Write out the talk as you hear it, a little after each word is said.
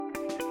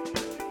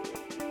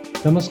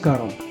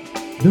Namaskaram.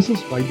 This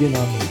is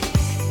Vaidyanathan,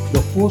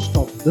 the host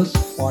of this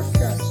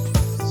podcast,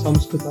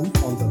 Sanskritam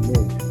on the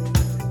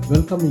Move,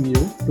 welcoming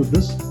you to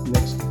this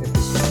next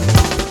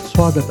episode.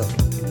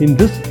 Swagatam. In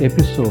this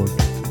episode,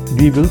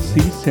 we will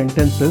see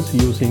sentences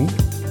using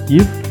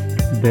if,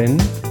 then,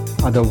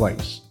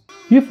 otherwise.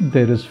 If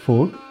there is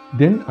food,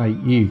 then I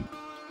eat.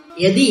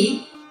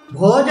 यदि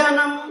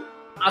भोजनम्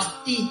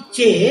अस्ति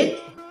चेत्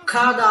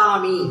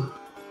खादामि.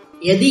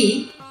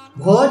 यदि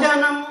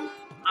भोजनम्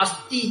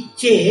अस्ति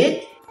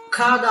चेत्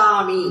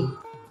खादामि.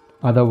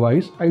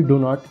 Otherwise, I do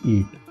not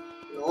eat.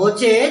 नो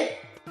चेत्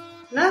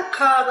न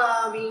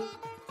खादामि.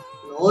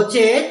 नो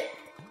चेत्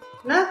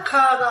न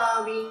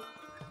खादामि.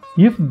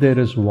 If there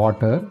is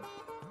water,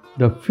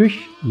 the fish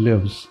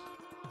lives.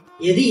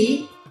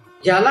 यदि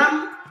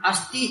जलम्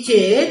अस्ति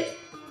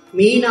चेत्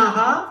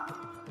मीनः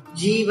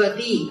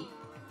जीवति.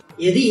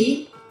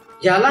 यदि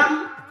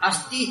जलम्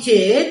अस्ति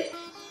चेत्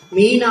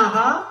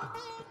मीनः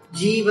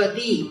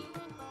जीवति.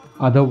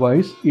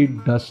 Otherwise, it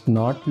does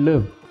not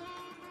live.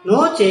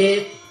 नो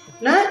चेत्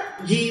न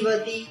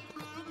जीवति.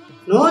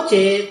 नो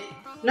चेत्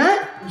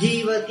न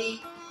जीवति.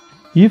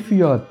 If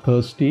you are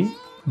thirsty,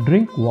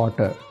 drink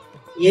water.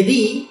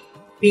 यदि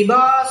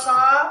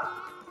पिपासा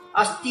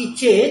अस्ति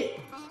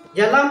चेत्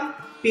जलं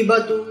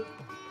पिबतु.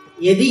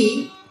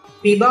 यदि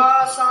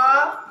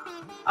पिपासा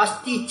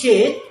अस्ति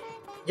चेत्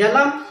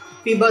जलं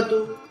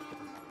पिबतु.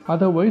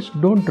 Otherwise,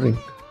 don't drink.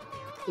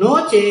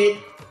 नो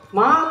चेत्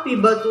मा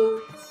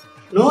पिबतु.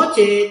 नो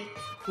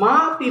चेत् मा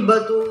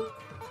पिबतु.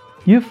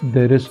 If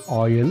there is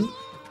oil,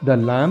 the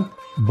lamp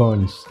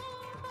burns.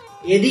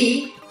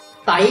 यदि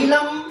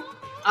तैलम्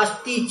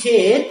अस्ति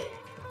चेत्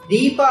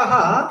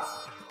दीपः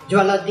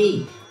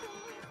ज्वलति.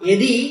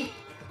 यदि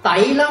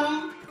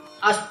तैलम्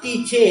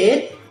अस्ति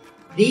चेत्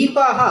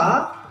दीपः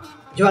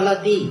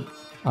ज्वलति.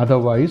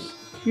 Otherwise,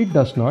 it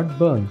does not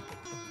burn.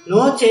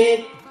 नो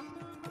चेत्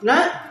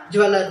न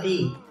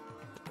ज्वलति.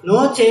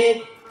 नो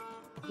चेत्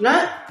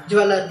न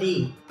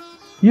ज्वलति.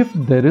 If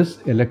there is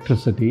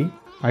electricity,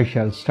 I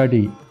shall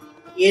study.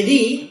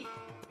 यदि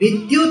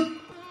विद्युत्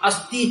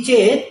अस्ति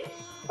चेत्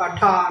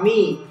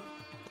पठामि.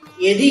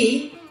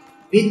 यदि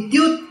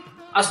विद्युत्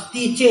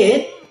अस्ति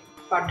चेत्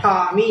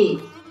पठामि.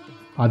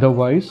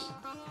 Otherwise,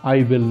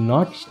 I will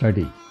not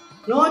study.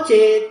 नो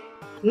चेत्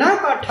न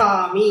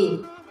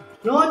पठामि.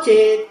 नो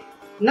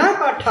चेत् न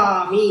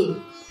पठामि.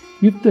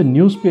 If the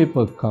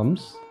newspaper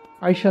comes,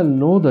 I shall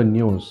know the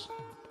news.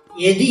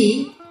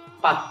 यदि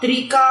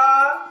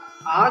पत्रिका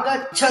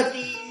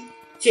आगच्छति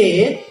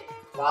चेत्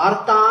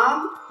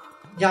वार्तां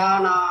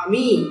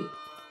जानामि.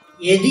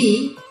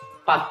 यदि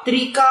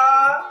पत्रिका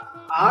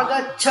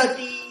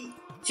आगच्छति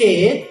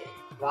चेत्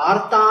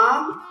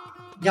वार्तां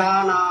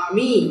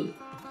जानामि.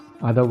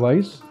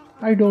 Otherwise,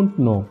 I don't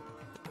know.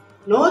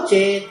 नो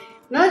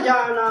चेत् न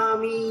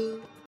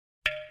जानामि.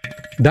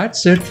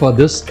 That's it for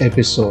this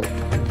episode.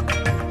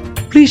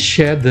 Please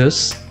share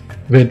this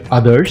with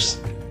others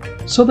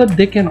so that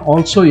they can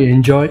also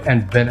enjoy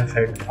and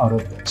benefit out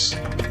of this.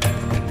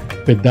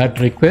 With that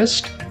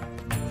request,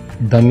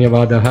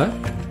 Dhanyavadaha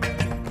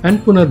and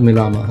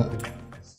Punarmilamaha.